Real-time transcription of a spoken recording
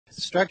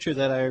structure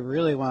that I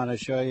really want to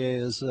show you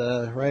is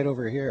right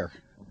over here.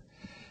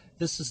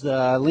 This is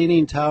the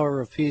Leaning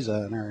Tower of Pisa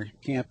on our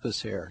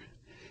campus here.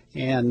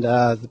 And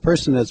the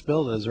person that's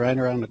built it is right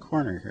around the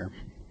corner here.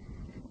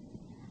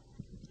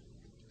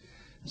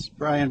 It's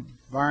Brian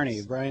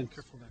Varney.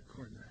 Careful that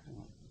cord there.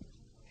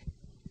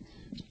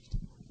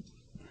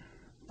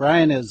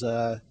 Brian is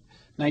a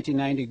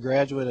 1990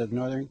 graduate of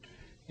Northern,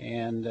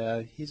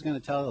 and he's going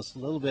to tell us a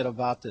little bit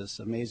about this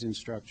amazing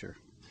structure.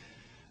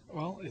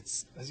 Well,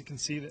 it's, as you can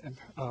see,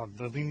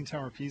 the Leaning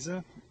Tower of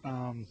Pisa.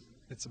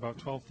 It's about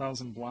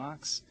 12,000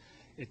 blocks.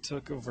 It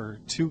took over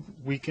 2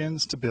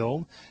 weekends to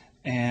build,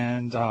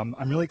 and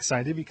I'm really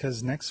excited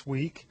because next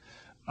week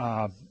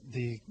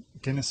the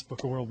Guinness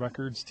Book of World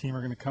Records team are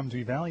going to come to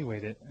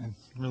evaluate it, and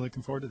I'm really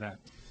looking forward to that.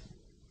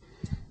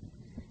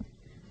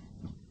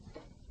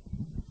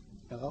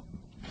 Hello?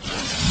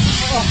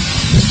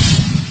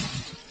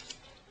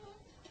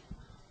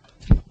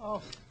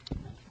 Oh.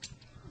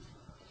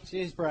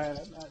 Geez, Brian,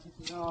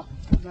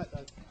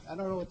 I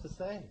don't know what to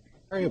say.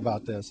 Sorry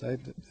about this.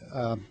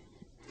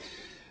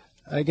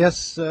 I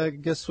guess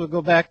we'll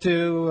go back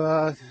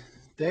to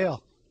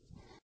Dale.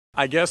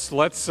 I guess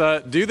let's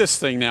do this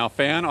thing now,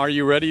 Fan. Are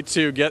you ready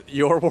to get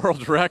your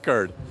world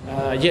record?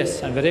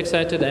 Yes, I'm very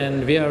excited,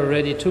 and we are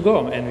ready to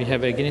go. And we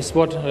have a Guinness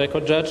World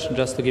Record judge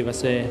just to give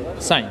us a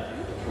sign.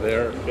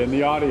 They're in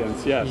the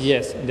audience, yes.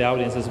 Yes, in the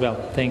audience as well.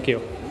 Thank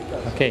you.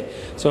 Okay,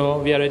 so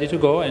we are ready to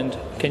go, and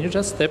can you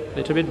just step a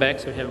little bit back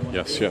so we have more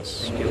Yes,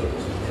 yes. Thank you.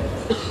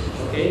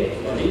 Okay,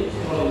 ready?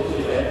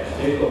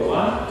 Here we go.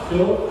 1,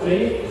 2, 3.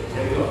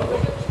 Here we go.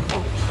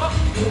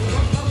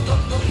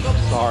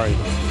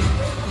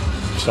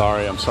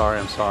 Sorry. I'm sorry.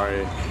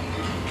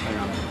 Hang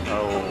on.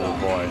 Oh,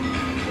 boy.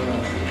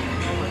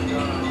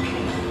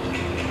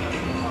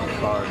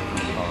 Sorry.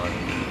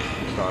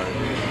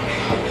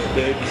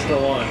 Dave's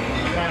still on.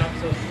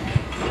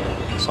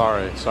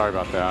 Sorry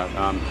about that.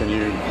 Can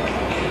you...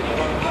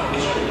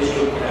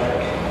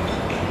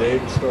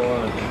 Dave's still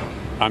on.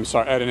 I'm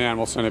sorry, Ed and Ann,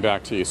 we'll send it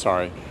back to you,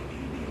 sorry.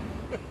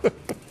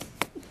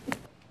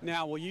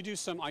 Now, will you do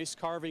some ice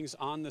carvings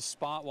on the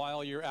spot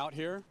while you're out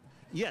here?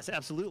 Yes,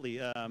 absolutely.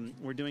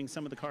 We're doing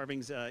some of the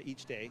carvings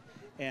each day.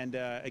 And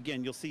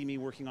again, you'll see me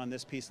working on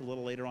this piece a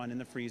little later on in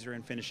the freezer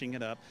and finishing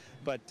it up.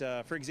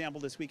 But for example,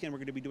 this weekend we're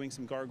going to be doing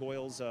some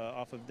gargoyles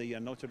off of the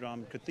Notre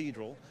Dame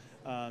Cathedral.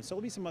 So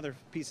there'll be some other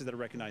pieces that are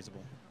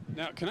recognizable.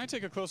 Now, can I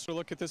take a closer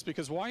look at this?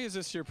 Because why is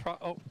this your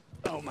oh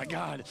my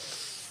God.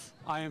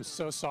 I am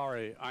so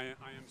sorry. I'm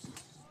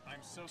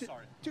so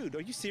sorry. Dude,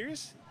 are you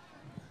serious?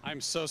 I'm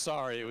so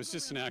sorry. It was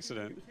just an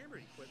accident.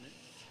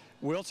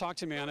 We'll talk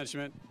to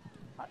management.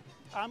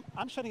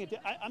 I'm shutting it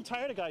down. I'm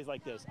tired of guys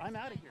like this. I'm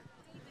out of here.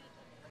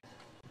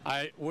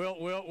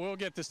 We'll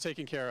get this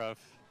taken care of.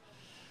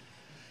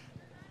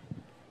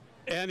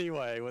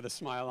 Anyway, with a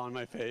smile on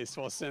my face,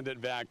 we'll send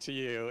it back to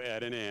you,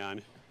 Ed and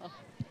Ann.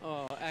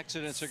 Oh,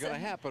 accidents are going to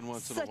happen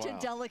once in a while. Such a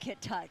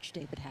delicate touch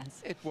David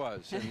has. It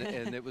was,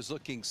 and it was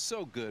looking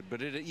so good,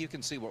 but you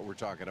can see what we're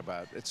talking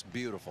about. It's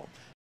beautiful.